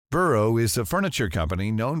Burrow is a furniture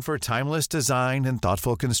company known for timeless design and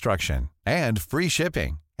thoughtful construction, and free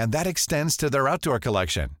shipping, and that extends to their outdoor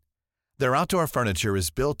collection. Their outdoor furniture is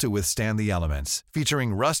built to withstand the elements,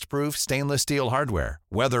 featuring rust-proof stainless steel hardware,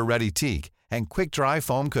 weather-ready teak, and quick-dry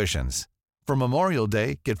foam cushions. For Memorial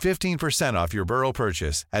Day, get 15% off your Burrow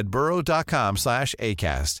purchase at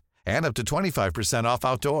burrow.com/ACAST and up to 25% off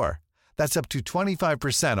outdoor. That's up to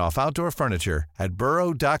 25% off outdoor furniture at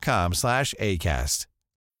burrow.com/ACAST.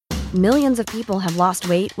 Millions of people have lost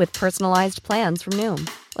weight with personalized plans from Noom.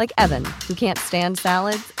 Like Evan, who can't stand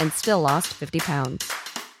salads and still lost 50 pounds.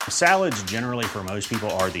 Salads generally for most people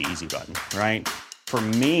are the easy button, right? For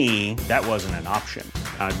me, that wasn't an option.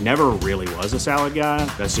 I never really was a salad guy.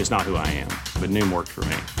 That's just not who I am. But Noom worked for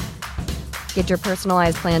me. Get your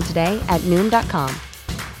personalized plan today at Noom.com.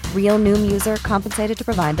 Real Noom user compensated to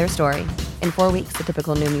provide their story. In 4 weeks, the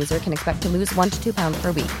typical Noom user can expect to lose 1 to 2 pounds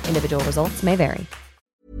per week. Individual results may vary.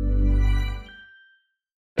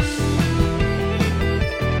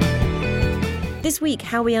 This week,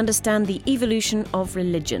 how we understand the evolution of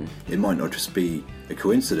religion. It might not just be a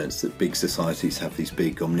coincidence that big societies have these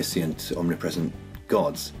big, omniscient, omnipresent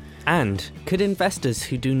gods. And could investors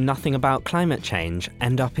who do nothing about climate change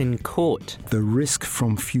end up in court? The risk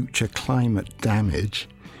from future climate damage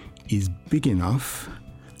is big enough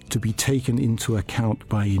to be taken into account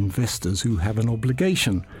by investors who have an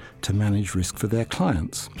obligation to manage risk for their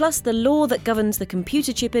clients. Plus, the law that governs the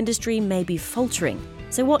computer chip industry may be faltering.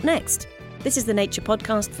 So what next? This is the Nature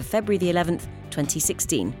Podcast for February the 11th,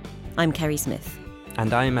 2016. I'm Kerry Smith.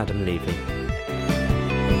 And I'm Adam Levy.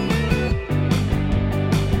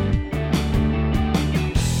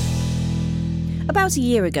 About a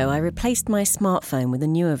year ago, I replaced my smartphone with a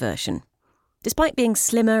newer version. Despite being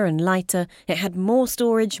slimmer and lighter, it had more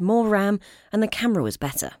storage, more RAM, and the camera was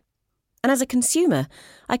better. And as a consumer,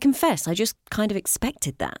 I confess I just kind of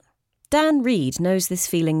expected that. Dan Reed knows this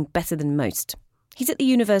feeling better than most. He's at the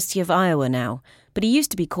University of Iowa now, but he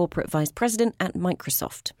used to be corporate vice president at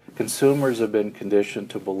Microsoft. Consumers have been conditioned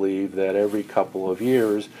to believe that every couple of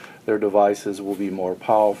years their devices will be more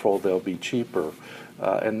powerful, they'll be cheaper.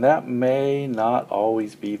 And that may not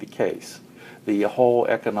always be the case. The whole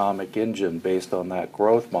economic engine based on that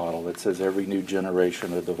growth model that says every new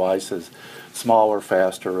generation of devices, smaller,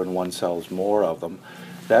 faster, and one sells more of them,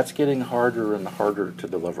 that's getting harder and harder to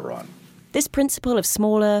deliver on. This principle of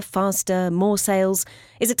smaller, faster, more sales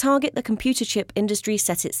is a target the computer chip industry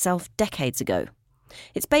set itself decades ago.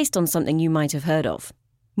 It's based on something you might have heard of,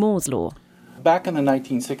 Moore's Law. Back in the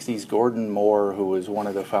 1960s, Gordon Moore, who was one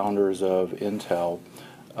of the founders of Intel,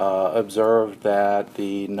 observed that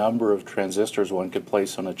the number of transistors one could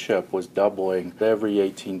place on a chip was doubling every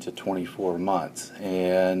 18 to 24 months.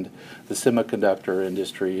 And the semiconductor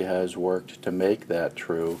industry has worked to make that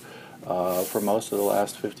true for most of the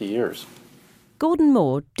last 50 years. Gordon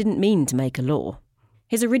Moore didn't mean to make a law.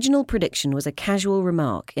 His original prediction was a casual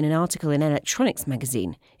remark in an article in Electronics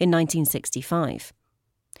magazine in 1965.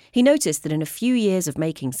 He noticed that in a few years of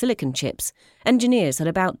making silicon chips, engineers had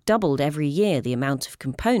about doubled every year the amount of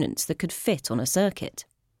components that could fit on a circuit.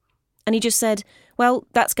 And he just said, well,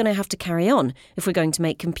 that's going to have to carry on if we're going to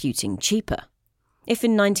make computing cheaper. If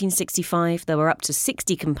in 1965 there were up to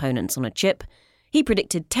 60 components on a chip, he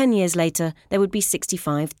predicted 10 years later there would be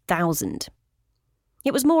 65,000.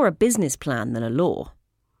 It was more a business plan than a law.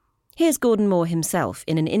 Here's Gordon Moore himself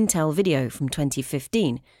in an Intel video from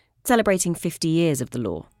 2015, celebrating 50 years of the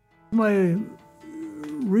law. My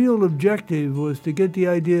real objective was to get the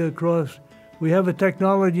idea across. We have a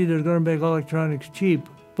technology that's going to make electronics cheap,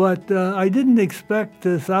 but I didn't expect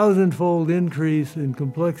a 1,000-fold increase in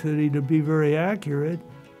complexity to be very accurate.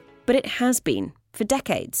 But it has been, for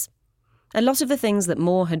decades. A lot of the things that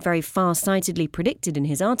Moore had very far-sightedly predicted in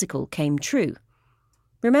his article came true.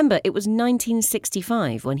 Remember, it was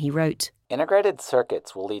 1965 when he wrote, "Integrated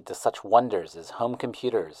circuits will lead to such wonders as home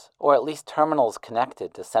computers, or at least terminals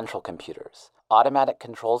connected to central computers, automatic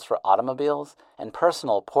controls for automobiles, and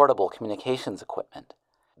personal portable communications equipment.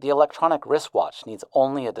 The electronic wristwatch needs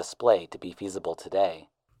only a display to be feasible today."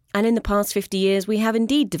 And in the past 50 years, we have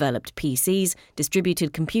indeed developed PCs,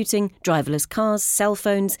 distributed computing, driverless cars, cell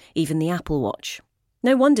phones, even the Apple Watch.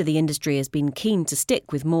 No wonder the industry has been keen to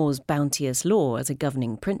stick with Moore's bounteous law as a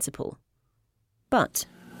governing principle. But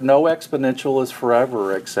no exponential is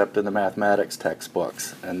forever except in the mathematics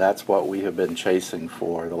textbooks, and that's what we have been chasing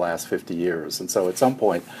for the last 50 years. And so at some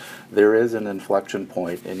point, there is an inflection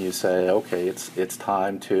point, and you say, okay, it's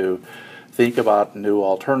time to think about new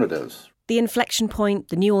alternatives. The inflection point,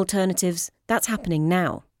 the new alternatives, that's happening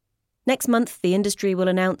now. Next month, the industry will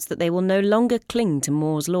announce that they will no longer cling to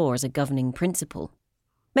Moore's law as a governing principle.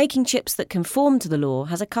 Making chips that conform to the law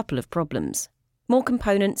has a couple of problems. More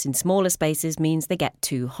components in smaller spaces means they get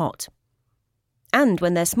too hot. And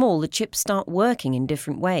when they're small, the chips start working in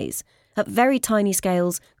different ways. At very tiny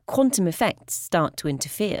scales, quantum effects start to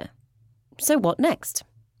interfere. So what next?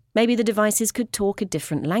 Maybe the devices could talk a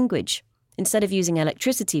different language. Instead of using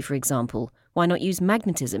electricity, for example, why not use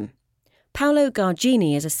magnetism? Paolo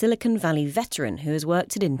Gargini is a Silicon Valley veteran who has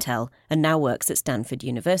worked at Intel and now works at Stanford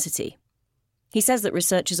University. He says that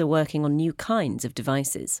researchers are working on new kinds of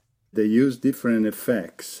devices. They use different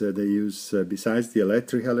effects. They use, besides the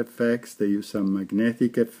electrical effects, they use some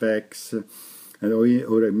magnetic effects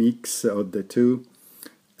or a mix of the two.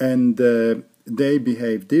 And they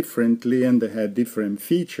behave differently and they have different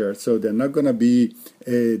features. So they're not going to be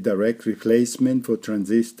a direct replacement for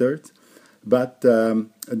transistors, but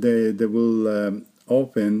they will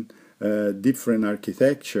open different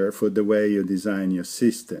architecture for the way you design your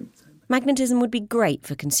system. Magnetism would be great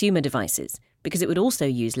for consumer devices, because it would also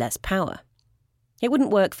use less power. It wouldn't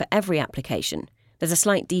work for every application. There's a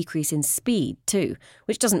slight decrease in speed too,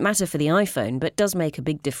 which doesn't matter for the iPhone but does make a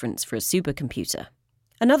big difference for a supercomputer.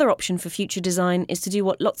 Another option for future design is to do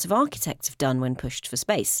what lots of architects have done when pushed for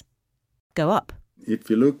space. Go up. If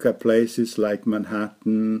you look at places like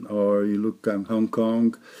Manhattan, or you look at Hong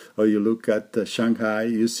Kong, or you look at Shanghai,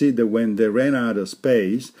 you see that when they ran out of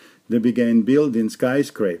space, they began building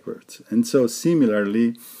skyscrapers. And so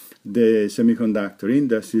similarly, the semiconductor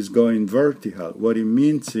industry is going vertical. What it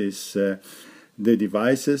means is the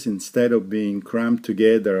devices, instead of being crammed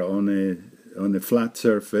together on a flat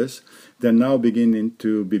surface, they're now beginning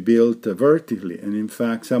to be built vertically. And in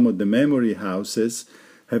fact, some of the memory houses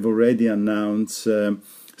have already announced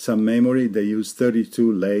some memory. They use 32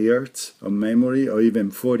 layers of memory, or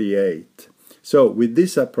even 48. So with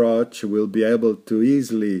this approach, we'll be able to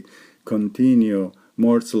easily continue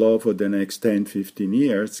Moore's law for the next 10, 15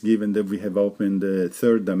 years, given that we have opened the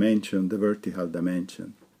third dimension, the vertical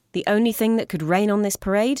dimension. The only thing that could rain on this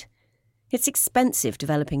parade? It's expensive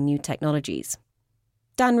developing new technologies.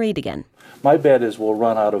 Dan Reed again. My bet is we'll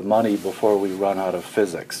run out of money before we run out of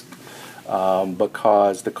physics,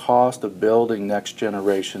 because the cost of building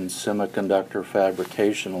next-generation semiconductor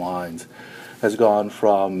fabrication lines has gone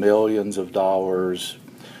from millions of dollars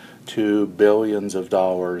to billions of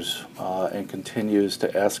dollars and continues to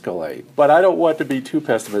escalate. But I don't want to be too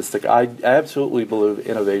pessimistic. I absolutely believe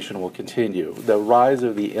innovation will continue. The rise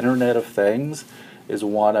of the Internet of Things is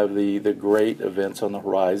one of the great events on the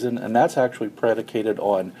horizon, and that's actually predicated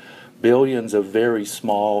on billions of very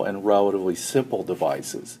small and relatively simple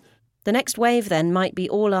devices. The next wave then might be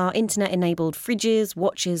all our internet-enabled fridges,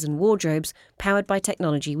 watches and wardrobes powered by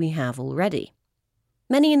technology we have already.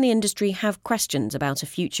 Many in the industry have questions about a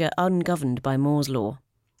future ungoverned by Moore's law.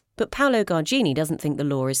 But Paolo Gargini doesn't think the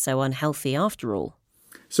law is so unhealthy after all.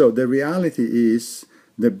 So the reality is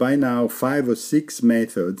that by now 5 or 6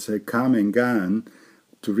 methods have come and gone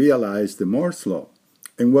to realize the Moore's law.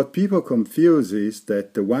 And what people confuse is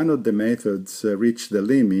that one of the methods reached the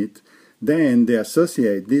limit, then they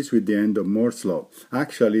associate this with the end of Moore's law.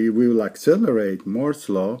 Actually, we will accelerate Moore's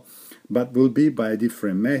law, but will be by a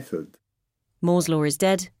different method. Moore's law is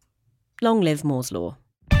dead. Long live Moore's law.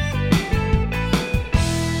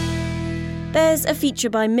 There's a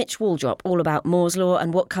feature by Mitch Waldrop all about Moore's law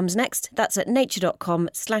and what comes next. That's at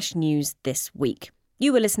nature.com/news this week.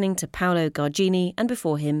 You were listening to Paolo Gargini and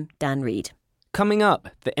before him, Dan Reed. Coming up,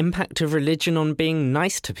 the impact of religion on being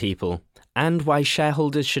nice to people and why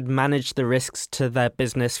shareholders should manage the risks to their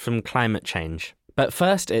business from climate change. But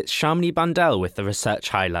first, it's Shamini Bundell with the research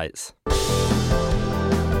highlights.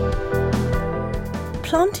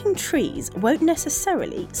 Planting trees won't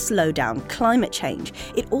necessarily slow down climate change.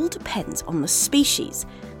 It all depends on the species.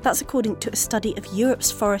 That's according to a study of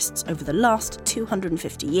Europe's forests over the last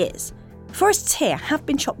 250 years. Forests here have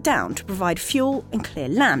been chopped down to provide fuel and clear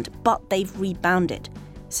land, but they've rebounded.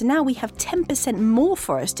 So now we have 10% more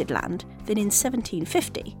forested land than in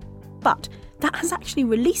 1750. But that has actually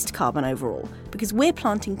released carbon overall because we're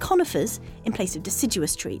planting conifers in place of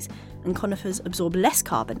deciduous trees, and conifers absorb less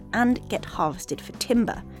carbon and get harvested for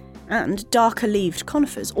timber. And darker-leaved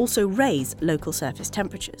conifers also raise local surface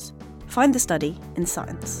temperatures. Find the study in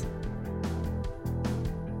Science.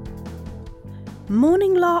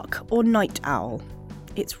 Morning lark or night owl?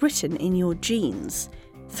 It's written in your genes.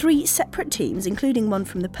 3 separate teams, including one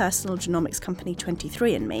from the personal genomics company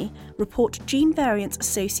 23andMe, report gene variants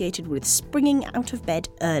associated with springing out of bed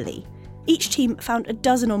early. Each team found a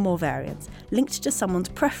dozen or more variants linked to someone's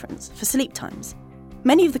preference for sleep times.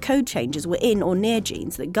 Many of the code changes were in or near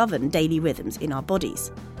genes that govern daily rhythms in our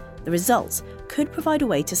bodies. The results could provide a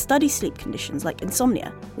way to study sleep conditions like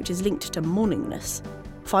insomnia, which is linked to morningness.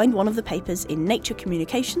 Find one of the papers in Nature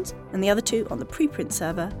Communications and the other two on the preprint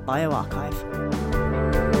server bioRxiv.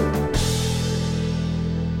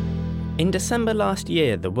 In December last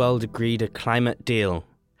year, the world agreed a climate deal.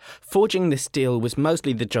 Forging this deal was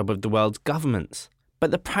mostly the job of the world's governments,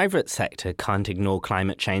 but the private sector can't ignore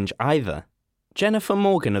climate change either. Jennifer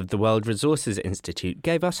Morgan of the World Resources Institute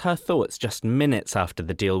gave us her thoughts just minutes after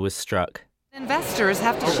the deal was struck. Investors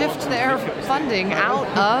have to shift their funding out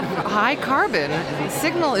of high carbon. The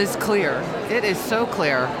signal is clear. It is so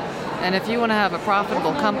clear. And if you want to have a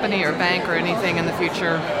profitable company or bank or anything in the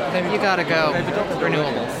future, then you got to go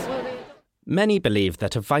renewables. Many believe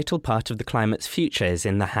that a vital part of the climate's future is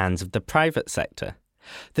in the hands of the private sector.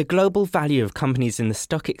 The global value of companies in the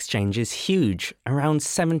stock exchange is huge, around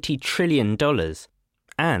 $70 trillion.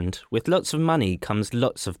 And with lots of money comes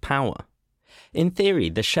lots of power. In theory,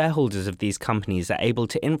 the shareholders of these companies are able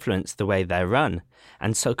to influence the way they're run,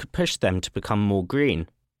 and so could push them to become more green.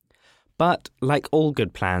 But, like all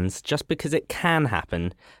good plans, just because it can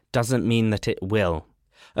happen doesn't mean that it will.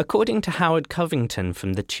 According to Howard Covington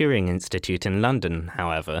from the Turing Institute in London,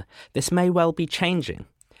 however, this may well be changing.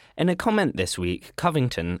 In a comment this week,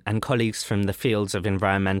 Covington and colleagues from the fields of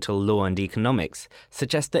environmental law and economics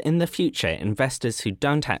suggest that in the future, investors who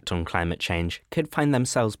don't act on climate change could find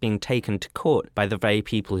themselves being taken to court by the very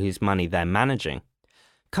people whose money they're managing.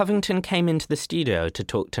 Covington came into the studio to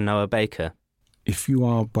talk to Noah Baker. If you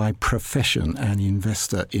are by profession an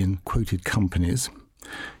investor in quoted companies,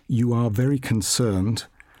 you are very concerned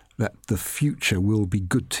that the future will be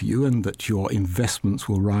good to you and that your investments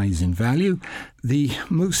will rise in value. The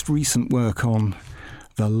most recent work on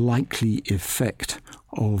the likely effect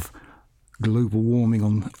of global warming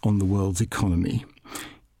on the world's economy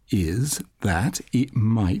is that it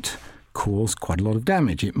might cause quite a lot of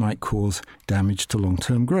damage. It might cause damage to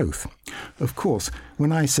long-term growth. Of course,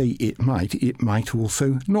 when I say it might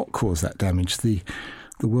also not cause that damage.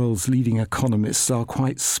 The world's leading economists are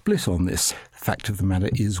quite split on this. The fact of the matter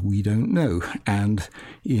is we don't know. And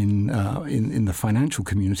in the financial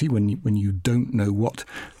community, when you don't know what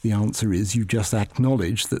the answer is, you just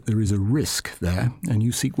acknowledge that there is a risk there and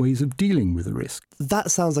you seek ways of dealing with the risk.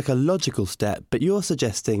 That sounds like a logical step, but you're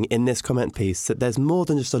suggesting in this comment piece that there's more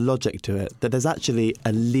than just a logic to it, that there's actually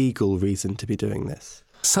a legal reason to be doing this.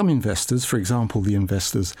 Some investors, for example, the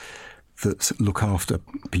investors that look after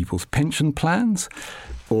people's pension plans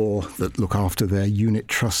or that look after their unit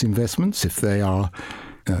trust investments, if they are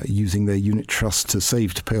using their unit trust to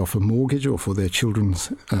save to pay off a mortgage or for their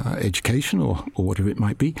children's education or whatever it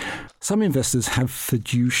might be. Some investors have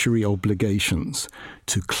fiduciary obligations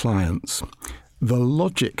to clients. The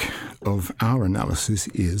logic of our analysis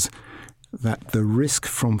is that the risk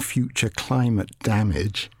from future climate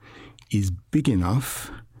damage is big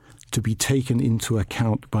enough to be taken into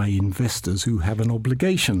account by investors who have an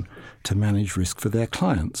obligation to manage risk for their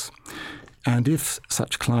clients. And if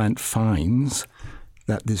such client finds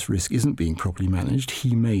that this risk isn't being properly managed,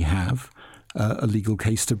 he may have a legal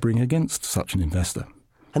case to bring against such an investor.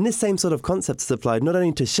 And this same sort of concept is applied not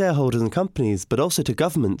only to shareholders and companies, but also to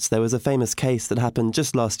governments. There was a famous case that happened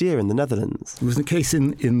just last year in the Netherlands. There was a case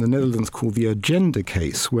in the Netherlands called the Agenda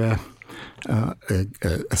case, where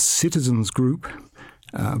a citizens group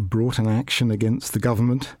brought an action against the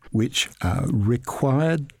government which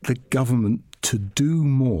required the government to do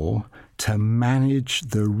more to manage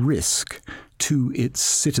the risk to its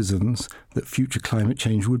citizens that future climate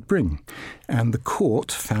change would bring. And the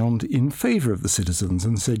court found in favour of the citizens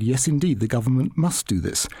and said, yes, indeed, the government must do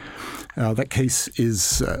this. That case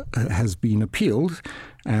has been appealed,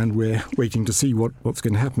 and we're waiting to see what's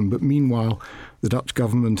going to happen. But meanwhile, the Dutch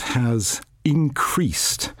government has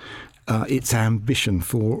increased its ambition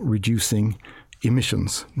for reducing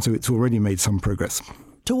emissions. So it's already made some progress.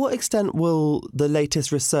 To what extent will the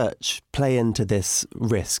latest research play into this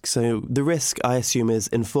risk? So the risk, I assume, is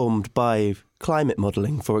informed by climate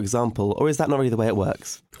modelling, for example, or is that not really the way it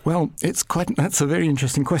works? Well, that's a very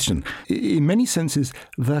interesting question. In many senses,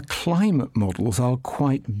 the climate models are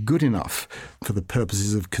quite good enough for the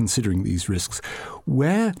purposes of considering these risks.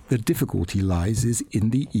 Where the difficulty lies is in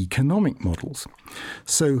the economic models.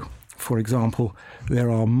 So, for example,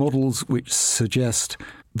 there are models which suggest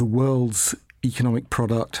the world's economic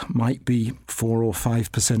product might be 4 or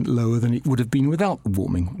 5% lower than it would have been without the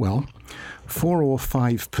warming. Well, 4 or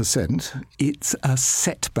 5%, it's a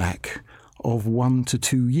setback of 1 to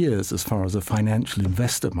 2 years as far as a financial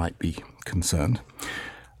investor might be concerned.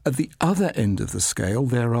 At the other end of the scale,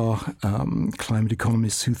 there are climate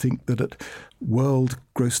economists who think that world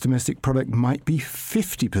gross domestic product might be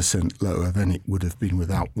 50% lower than it would have been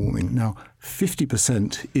without warming. Now,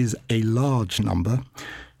 50% is a large number.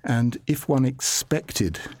 And if one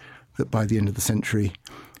expected that by the end of the century,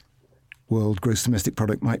 world gross domestic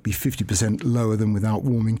product might be 50% lower than without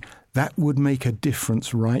warming, that would make a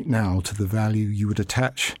difference right now to the value you would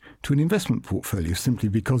attach to an investment portfolio, simply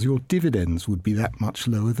because your dividends would be that much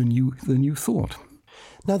lower than you thought.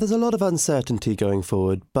 Now, there's a lot of uncertainty going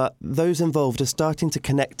forward, but those involved are starting to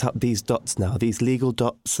connect up these dots now, these legal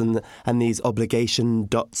dots and these obligation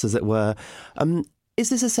dots, as it were. Is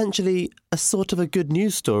this essentially a sort of a good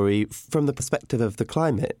news story from the perspective of the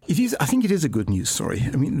climate? It is. I think it is a good news story.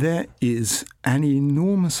 I mean, there is an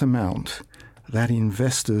enormous amount that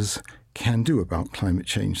investors can do about climate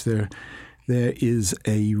change. There is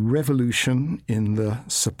a revolution in the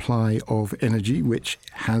supply of energy which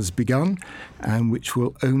has begun and which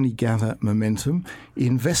will only gather momentum.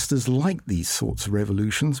 Investors like these sorts of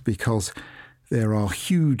revolutions because there are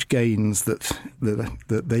huge gains that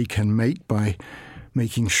they can make by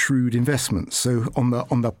making shrewd investments. So on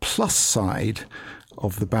the plus side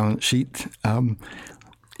of the balance sheet,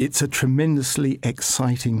 it's a tremendously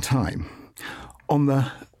exciting time. On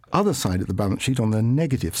the other side of the balance sheet, on the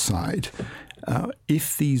negative side,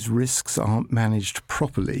 if these risks aren't managed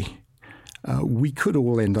properly, we could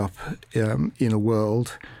all end up in a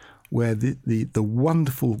world where the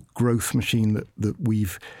wonderful growth machine that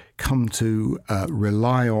we've come to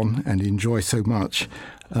rely on and enjoy so much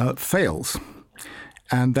fails.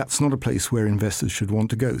 And that's not a place where investors should want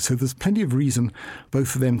to go. So there's plenty of reason both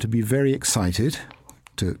for them to be very excited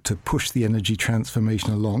to push the energy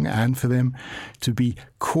transformation along and for them to be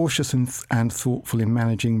cautious and thoughtful in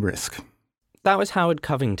managing risk. That was Howard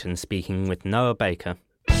Covington speaking with Noah Baker.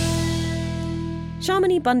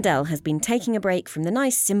 Shamini Bundell has been taking a break from the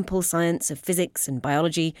nice simple science of physics and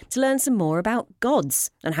biology to learn some more about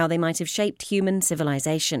gods and how they might have shaped human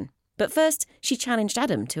civilization. But first, she challenged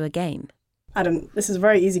Adam to a game. Adam, this is a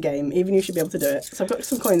very easy game. Even you should be able to do it. So I've got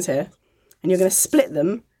some coins here, and you're going to split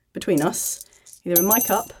them between us, either in my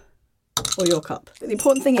cup or your cup. But the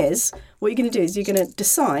important thing is, what you're going to do is you're going to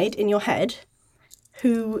decide in your head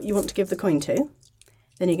who you want to give the coin to.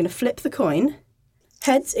 Then you're going to flip the coin.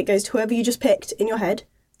 Heads, it goes to whoever you just picked in your head.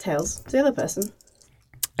 Tails, to the other person.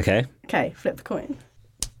 Okay. Okay, flip the coin.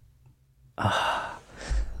 Oh,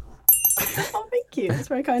 thank you. That's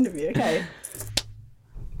very kind of you. Okay.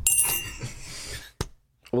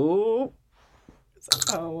 Ooh.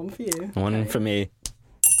 Oh, one for you. One for me.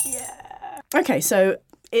 Yeah. Okay, so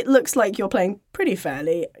it looks like you're playing pretty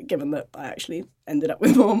fairly, given that I actually ended up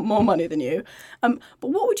with more money than you. But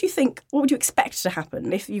what would you expect to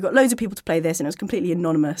happen if you got loads of people to play this and it was completely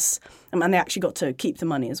anonymous and they actually got to keep the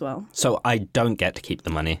money as well? So I don't get to keep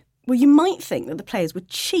the money? Well, you might think that the players would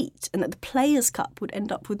cheat and that the Players' Cup would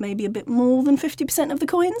end up with maybe a bit more than 50% of the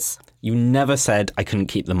coins. You never said I couldn't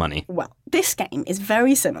keep the money. Well, this game is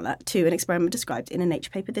very similar to an experiment described in a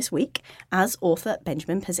Nature paper this week, as author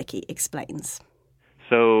Benjamin Pazicki explains.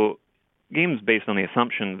 So, games based on the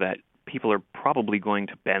assumption that people are probably going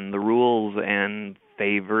to bend the rules and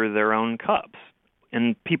favor their own cups.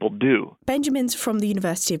 And people do. Benjamin's from the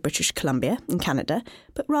University of British Columbia in Canada,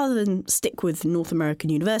 but rather than stick with North American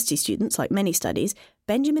university students like many studies,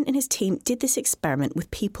 Benjamin and his team did this experiment with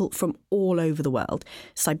people from all over the world.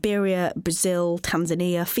 Siberia, Brazil,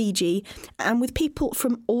 Tanzania, Fiji, and with people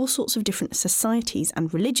from all sorts of different societies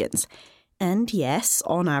and religions. And yes,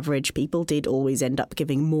 on average, people did always end up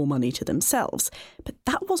giving more money to themselves. But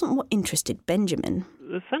that wasn't what interested Benjamin.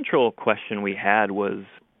 The central question we had was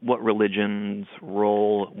what religion's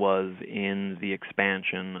role was in the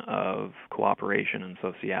expansion of cooperation and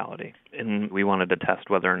sociality. And we wanted to test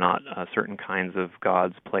whether or not certain kinds of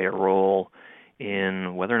gods play a role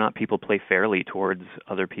in whether or not people play fairly towards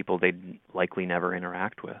other people they'd likely never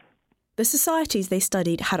interact with. The societies they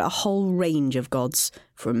studied had a whole range of gods,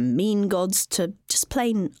 from mean gods to just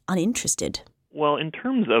plain uninterested. Well, in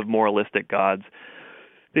terms of moralistic gods,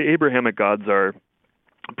 the Abrahamic gods are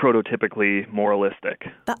prototypically moralistic.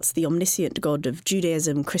 That's the omniscient God of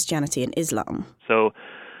Judaism, Christianity, and Islam. So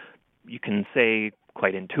you can say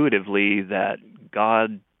quite intuitively that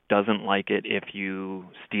God doesn't like it if you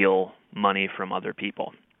steal money from other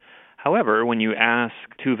people. However, when you ask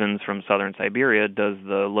Tuvans from southern Siberia, does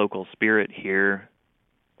the local spirit here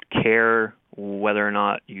care whether or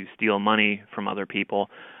not you steal money from other people,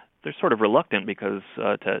 they're sort of reluctant because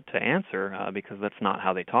to answer because that's not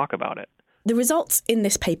how they talk about it. The results in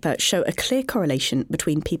this paper show a clear correlation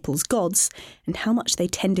between people's gods and how much they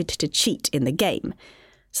tended to cheat in the game.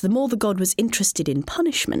 So the more the god was interested in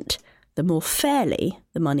punishment, the more fairly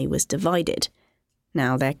the money was divided.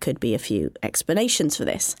 Now, there could be a few explanations for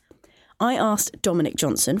this. I asked Dominic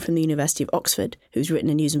Johnson from the University of Oxford, who's written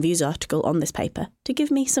a News and Views article on this paper, to give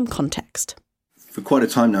me some context. For quite a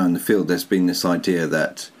time now in the field, there's been this idea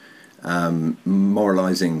that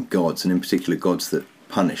moralizing gods, and in particular gods that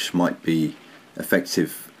punish, might be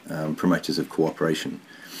effective promoters of cooperation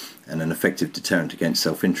and an effective deterrent against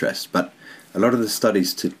self-interest. But a lot of the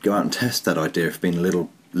studies to go out and test that idea have been a little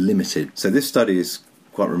limited. So this study is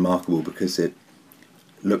quite remarkable because it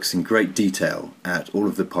looks in great detail at all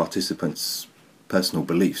of the participants' personal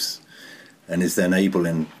beliefs and is then able,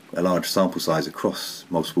 in a large sample size across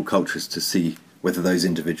multiple cultures, to see whether those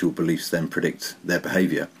individual beliefs then predict their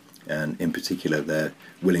behaviour, and in particular their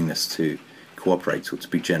willingness to cooperate or to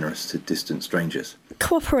be generous to distant strangers.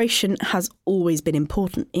 Cooperation has always been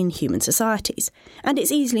important in human societies, and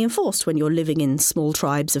it's easily enforced when you're living in small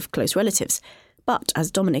tribes of close relatives. But, as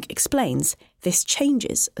Dominic explains, this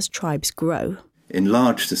changes as tribes grow. In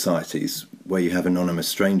large societies where you have anonymous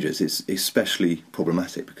strangers, it's especially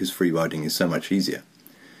problematic because free riding is so much easier.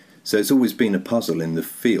 So it's always been a puzzle in the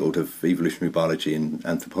field of evolutionary biology and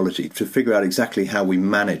anthropology to figure out exactly how we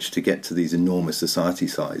manage to get to these enormous society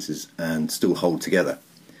sizes and still hold together.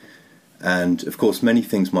 And of course many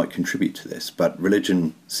things might contribute to this, but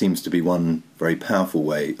religion seems to be one very powerful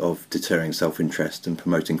way of deterring self-interest and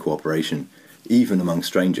promoting cooperation, even among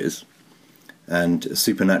strangers. And a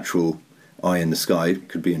supernatural eye in the sky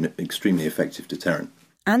could be an extremely effective deterrent.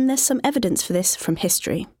 And there's some evidence for this from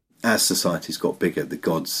history. As societies got bigger, the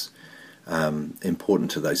gods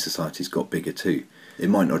important to those societies got bigger too. It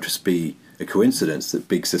might not just be a coincidence that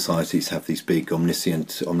big societies have these big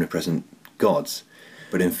omniscient, omnipresent gods,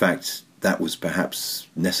 but in fact that was perhaps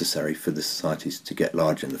necessary for the societies to get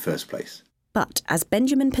larger in the first place. But, as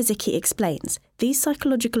Benjamin Pazicki explains, these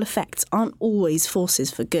psychological effects aren't always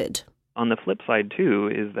forces for good. On the flip side, too,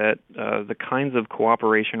 is that the kinds of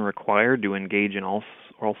cooperation required to engage in all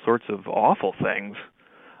sorts of awful things,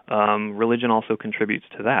 religion also contributes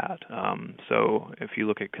to that. So if you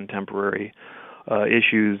look at contemporary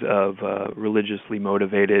issues of religiously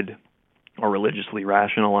motivated or religiously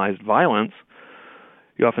rationalized violence,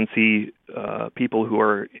 you often see people who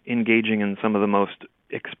are engaging in some of the most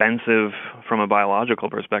expensive, from a biological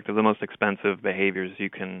perspective, the most expensive behaviors you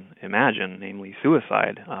can imagine, namely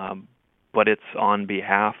suicide. But it's on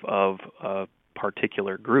behalf of a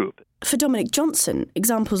particular group. For Dominic Johnson,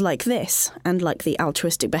 examples like this, and like the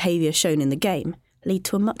altruistic behaviour shown in the game, lead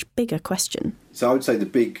to a much bigger question. So I would say the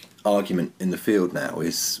big argument in the field now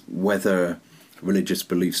is whether religious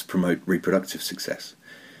beliefs promote reproductive success.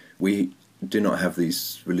 We do not have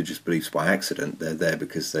these religious beliefs by accident. They're there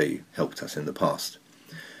because they helped us in the past.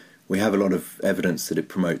 We have a lot of evidence that it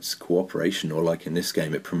promotes cooperation, or like in this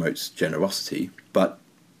game, it promotes generosity, but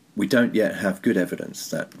we don't yet have good evidence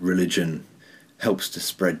that religion helps to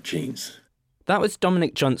spread genes. That was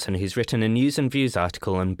Dominic Johnson, who's written a News and Views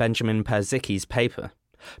article on Benjamin Pazicki's paper.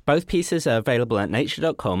 Both pieces are available at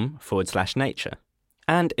nature.com/nature.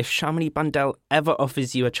 And if Shamini Bundell ever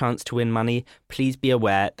offers you a chance to win money, please be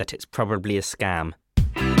aware that it's probably a scam.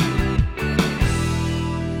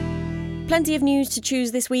 Plenty of news to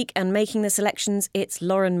choose this week, and making the selections, it's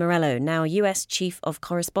Lauren Morello, now US Chief of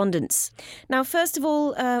Correspondence. Now, first of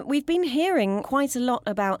all, we've been hearing quite a lot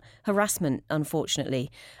about harassment, unfortunately,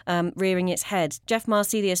 rearing its head. Jeff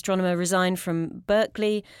Marcy, the astronomer, resigned from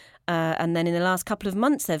Berkeley, and then in the last couple of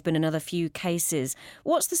months there have been another few cases.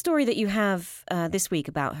 What's the story that you have this week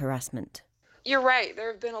about harassment? You're right.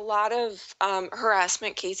 There have been a lot of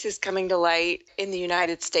harassment cases coming to light in the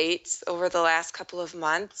United States over the last couple of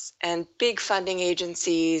months, and big funding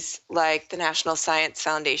agencies like the National Science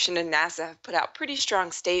Foundation and NASA have put out pretty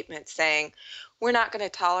strong statements saying, we're not going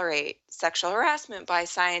to tolerate sexual harassment by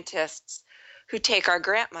scientists who take our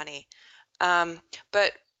grant money.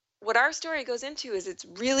 But what our story goes into is it's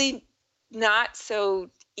really not so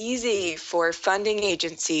easy for funding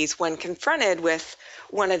agencies when confronted with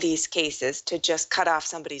one of these cases to just cut off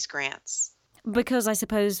somebody's grants. Because I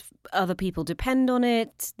suppose other people depend on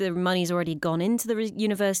it, the money's already gone into the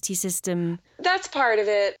university system. That's part of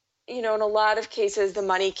it. You know, in a lot of cases, the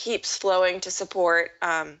money keeps flowing to support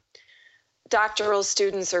doctoral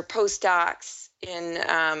students or postdocs in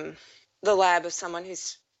the lab of someone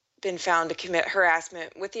who's been found to commit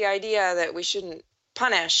harassment, with the idea that we shouldn't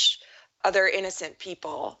punish other innocent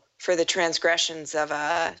people for the transgressions of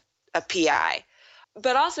a PI.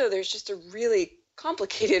 But also there's just a really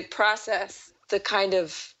complicated process. The kind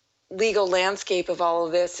of legal landscape of all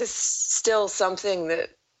of this is still something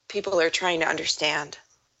that people are trying to understand.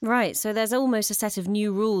 Right, so there's almost a set of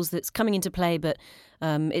new rules that's coming into play, but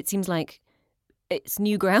it seems like it's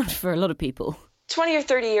new ground for a lot of people. 20 or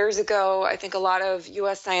 30 years ago, I think a lot of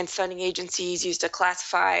U.S. science funding agencies used to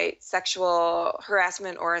classify sexual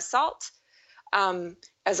harassment or assault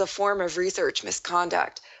as a form of research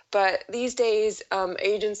misconduct. But these days,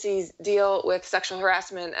 agencies deal with sexual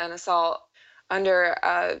harassment and assault under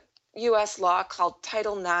a U.S. law called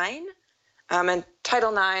Title IX. And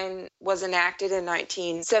Title IX was enacted in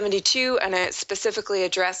 1972, and it specifically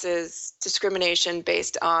addresses discrimination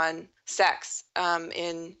based on sex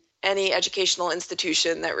in any educational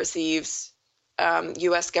institution that receives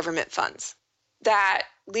U.S. government funds. That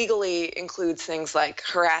legally includes things like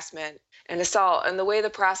harassment and assault. And the way the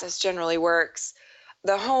process generally works,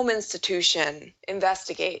 the home institution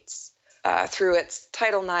investigates through its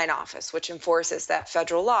Title IX office, which enforces that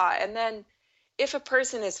federal law. And then if a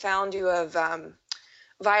person is found to have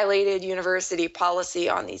violated university policy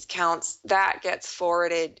on these counts, that gets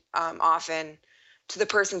forwarded often to the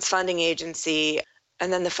person's funding agency,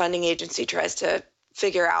 and then the funding agency tries to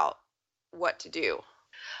figure out what to do.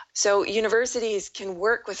 So universities can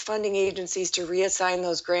work with funding agencies to reassign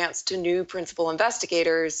those grants to new principal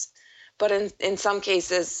investigators, but in some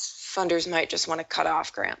cases, funders might just want to cut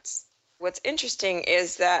off grants. What's interesting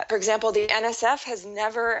is that, for example, the NSF has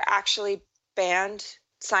never actually banned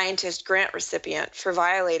scientist grant recipient for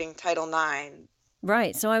violating Title IX.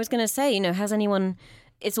 Right. So I was going to say, has anyone,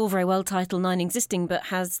 it's all very well Title IX existing, but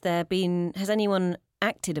has anyone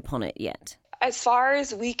acted upon it yet? As far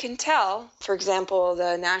as we can tell, for example,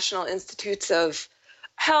 the National Institutes of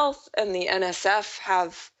Health and the NSF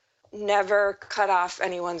have never cut off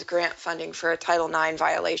anyone's grant funding for a Title IX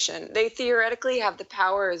violation. They theoretically have the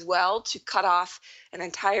power as well to cut off an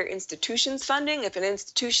entire institution's funding if an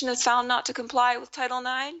institution is found not to comply with Title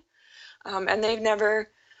IX, and they've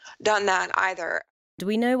never done that either. Do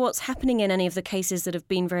we know what's happening in any of the cases that have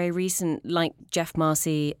been very recent, like Jeff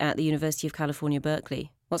Marcy at the University of California,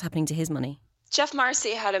 Berkeley? What's happening to his money? Jeff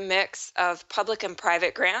Marcy had a mix of public and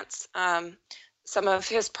private grants. Some of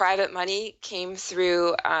his private money came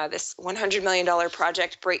through this $100 million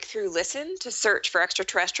project, Breakthrough Listen, to search for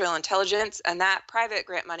extraterrestrial intelligence, and that private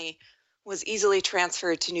grant money was easily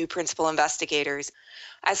transferred to new principal investigators.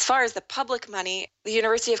 As far as the public money, the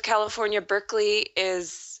University of California, Berkeley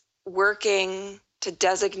is working to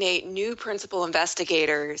designate new principal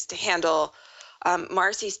investigators to handle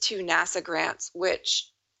Marcy's 2 NASA grants, which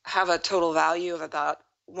have a total value of about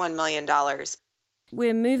 $1 million.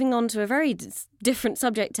 We're moving on to a very different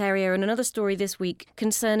subject area and another story this week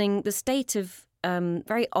concerning the state of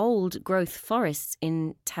very old growth forests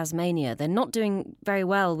in Tasmania. They're not doing very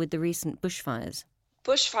well with the recent bushfires.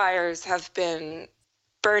 Bushfires have been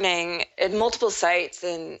burning at multiple sites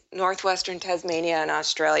in northwestern Tasmania and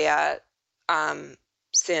Australia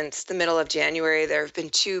since the middle of January. There have been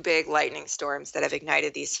 2 big lightning storms that have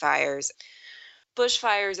ignited these fires.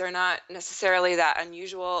 Bushfires are not necessarily that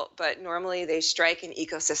unusual, but normally they strike in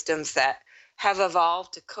ecosystems that have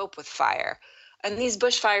evolved to cope with fire. And these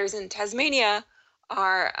bushfires in Tasmania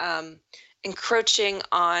are encroaching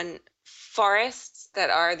on forests that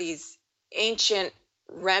are these ancient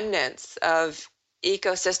remnants of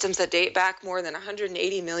ecosystems that date back more than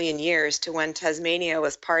 180 million years to when Tasmania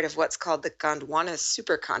was part of what's called the Gondwana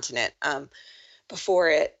supercontinent before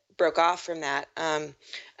it broke off from that.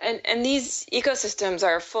 And these ecosystems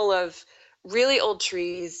are full of really old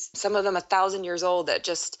trees, some of them 1,000 years old, that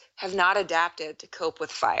just have not adapted to cope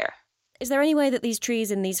with fire. Is there any way that these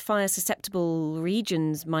trees in these fire-susceptible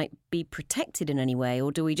regions might be protected in any way,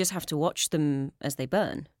 or do we just have to watch them as they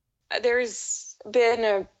burn? There's been,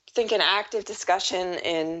 an active discussion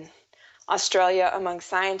in Australia among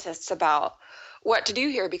scientists about what to do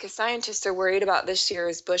here, because scientists are worried about this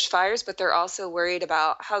year's bushfires, but they're also worried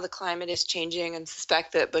about how the climate is changing and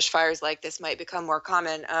suspect that bushfires like this might become more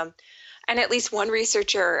common. And at least one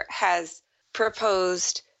researcher has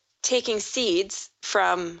proposed taking seeds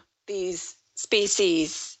from these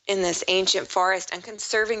species in this ancient forest and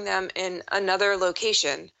conserving them in another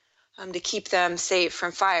location to keep them safe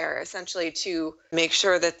from fire, essentially to make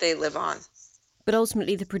sure that they live on. But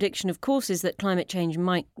ultimately, the prediction, of course, is that climate change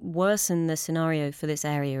might worsen the scenario for this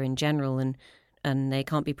area in general, and they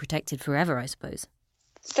can't be protected forever, I suppose.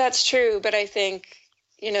 That's true, but I think,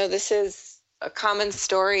 this is a common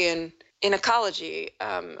story in ecology,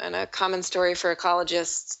 and a common story for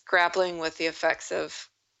ecologists grappling with the effects of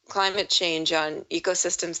climate change on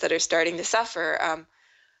ecosystems that are starting to suffer.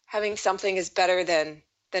 Having something is better than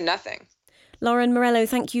nothing. Lauren Morello,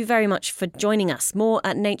 thank you very much for joining us. More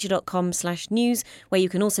at nature.com/news, where you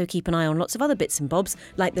can also keep an eye on lots of other bits and bobs,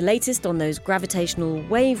 like the latest on those gravitational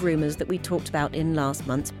wave rumours that we talked about in last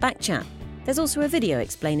month's Backchat. There's also a video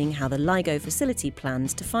explaining how the LIGO facility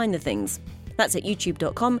plans to find the things. That's at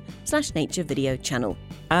youtube.com/nature video channel.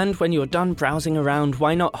 And when you're done browsing around,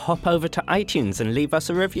 why not hop over to iTunes and leave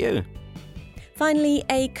us a review? Finally,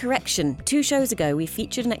 a correction. 2 shows ago, we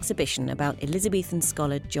featured an exhibition about Elizabethan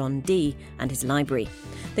scholar John Dee and his library.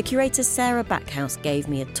 The curator Sarah Backhouse gave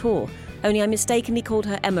me a tour, only I mistakenly called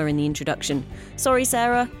her Emma in the introduction. Sorry,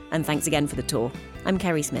 Sarah, and thanks again for the tour. I'm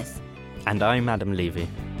Kerry Smith. And I'm Adam Levy.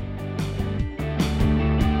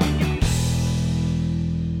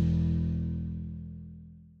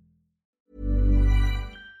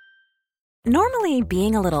 Normally,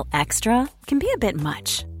 being a little extra can be a bit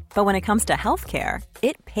much. But when it comes to healthcare,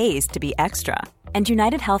 it pays to be extra. And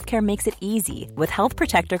United Healthcare makes it easy with Health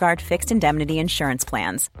Protector Guard fixed indemnity insurance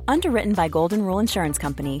plans. Underwritten by Golden Rule Insurance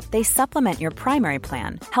Company, they supplement your primary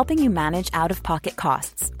plan, helping you manage out-of-pocket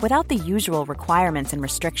costs without the usual requirements and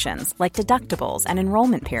restrictions like deductibles and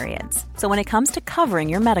enrollment periods. So when it comes to covering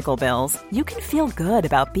your medical bills, you can feel good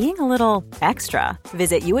about being a little extra.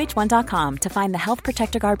 Visit uh1.com to find the Health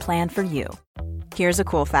Protector Guard plan for you. Here's a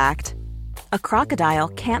cool fact. A crocodile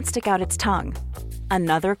can't stick out its tongue.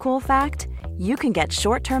 Another cool fact, you can get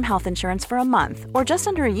short-term health insurance for a month or just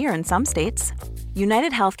under a year in some states.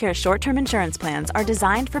 United Healthcare short-term insurance plans are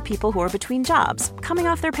designed for people who are between jobs, coming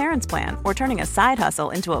off their parents' plan, or turning a side hustle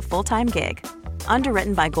into a full-time gig.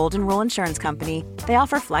 Underwritten by Golden Rule Insurance Company, they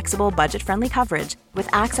offer flexible, budget-friendly coverage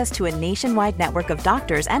with access to a nationwide network of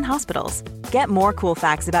doctors and hospitals. Get more cool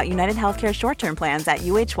facts about United Healthcare short-term plans at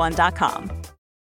uh1.com.